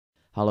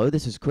Hello,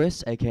 this is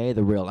Chris, aka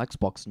the Real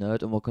Xbox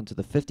Nerd, and welcome to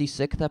the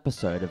 56th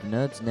episode of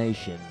Nerds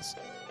Nations,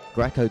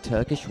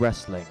 Greco-Turkish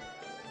Wrestling.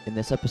 In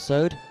this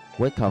episode,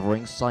 we're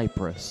covering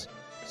Cyprus.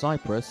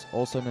 Cyprus,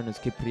 also known as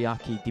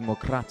Kypriaki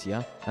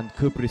Demokratia and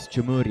Kıbrıs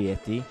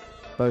Cumhuriyeti,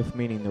 both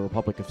meaning the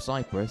Republic of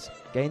Cyprus,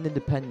 gained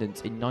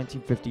independence in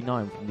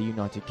 1959 from the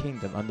United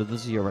Kingdom under the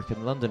Zurich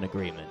and London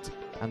Agreement,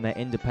 and their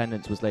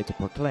independence was later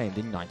proclaimed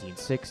in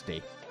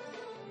 1960.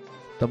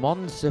 The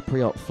modern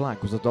Cypriot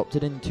flag was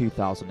adopted in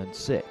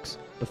 2006.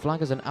 The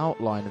flag has an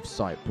outline of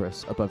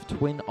Cyprus above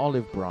twin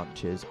olive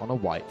branches on a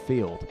white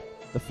field.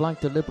 The flag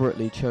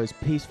deliberately chose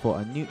peaceful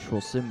and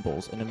neutral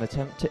symbols in an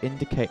attempt to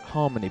indicate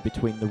harmony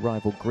between the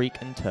rival Greek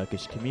and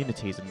Turkish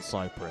communities in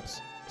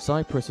Cyprus.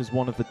 Cyprus is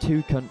one of the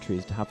two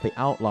countries to have the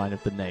outline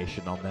of the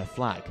nation on their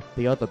flag,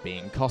 the other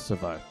being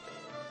Kosovo.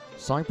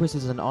 Cyprus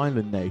is an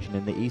island nation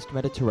in the East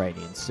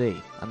Mediterranean Sea,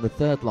 and the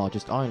third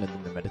largest island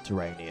in the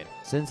Mediterranean.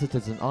 Since it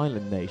is an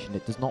island nation,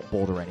 it does not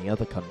border any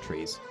other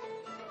countries.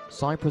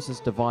 Cyprus is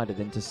divided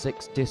into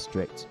 6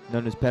 districts,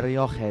 known as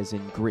Perioches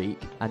in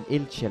Greek and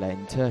İlçeler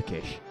in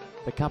Turkish.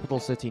 The capital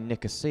city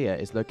Nicosia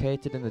is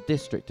located in the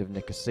district of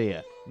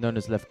Nicosia, known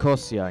as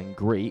Lefkosia in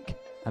Greek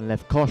and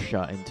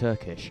Lefkosia in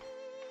Turkish.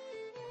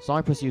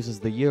 Cyprus uses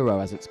the euro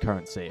as its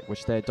currency,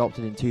 which they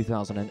adopted in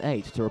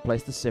 2008 to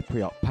replace the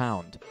Cypriot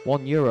pound.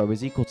 1 euro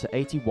is equal to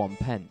 81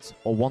 pence,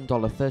 or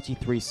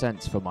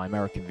 $1.33 for my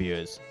American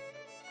viewers.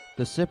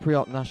 The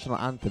Cypriot national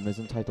anthem is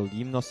entitled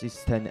Hymnos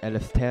İsten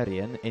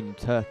Eleftherion in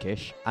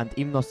Turkish and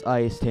Hymnos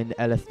İsten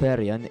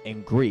Eleftherion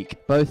in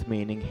Greek, both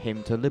meaning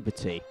hymn to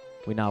liberty.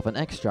 We now have an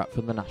extract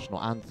from the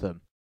national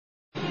anthem.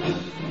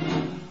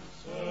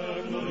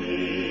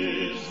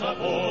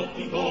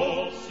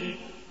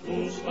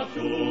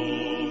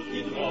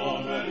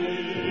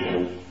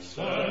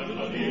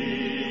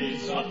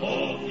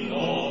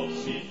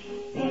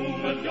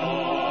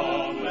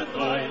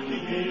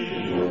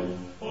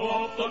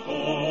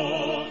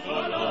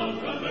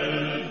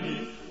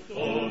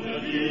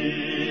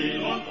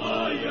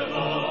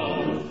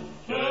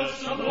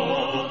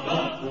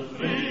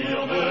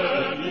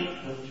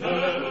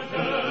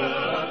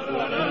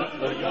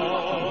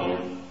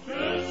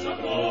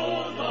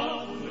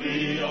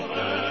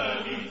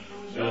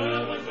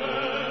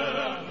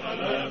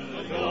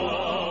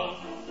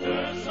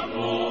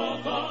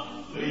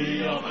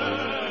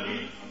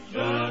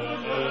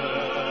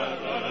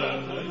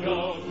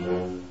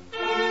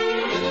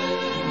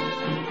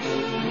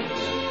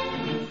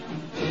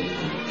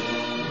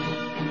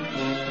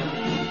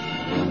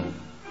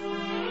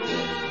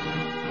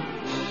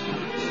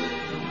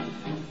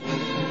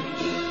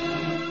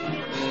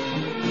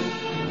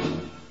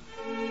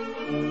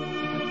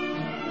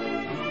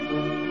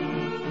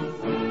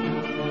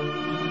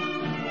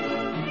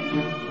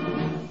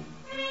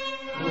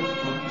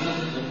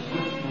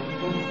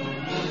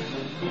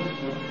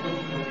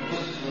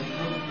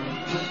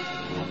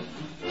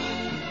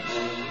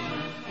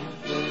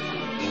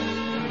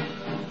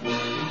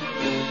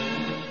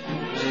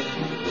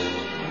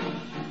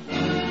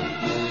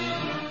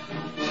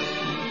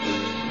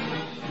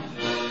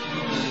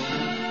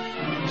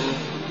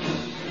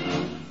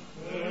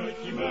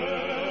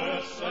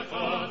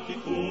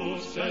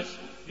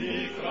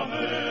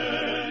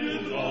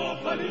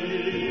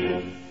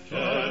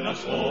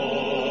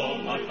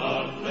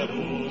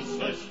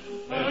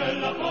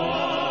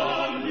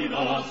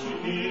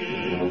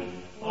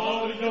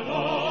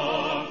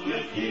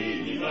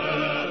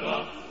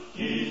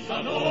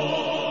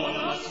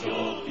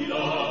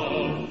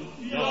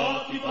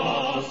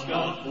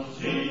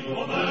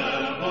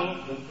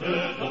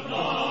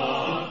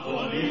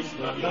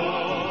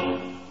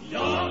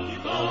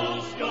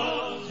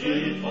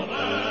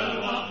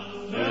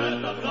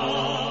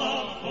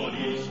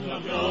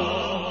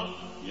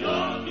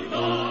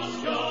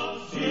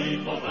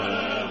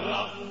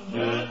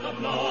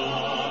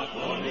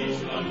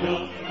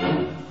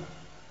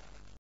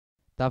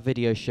 That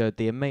video showed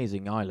the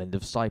amazing island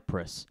of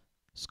Cyprus.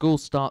 School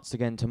starts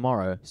again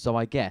tomorrow, so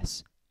I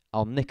guess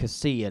I'll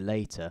see you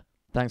later.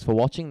 Thanks for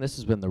watching, this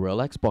has been the Real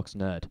Xbox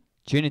Nerd.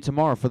 Tune in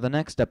tomorrow for the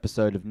next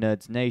episode of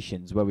Nerds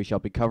Nations, where we shall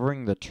be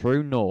covering the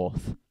true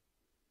north.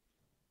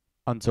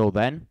 Until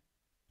then,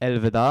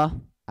 elveda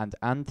and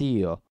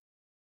andio.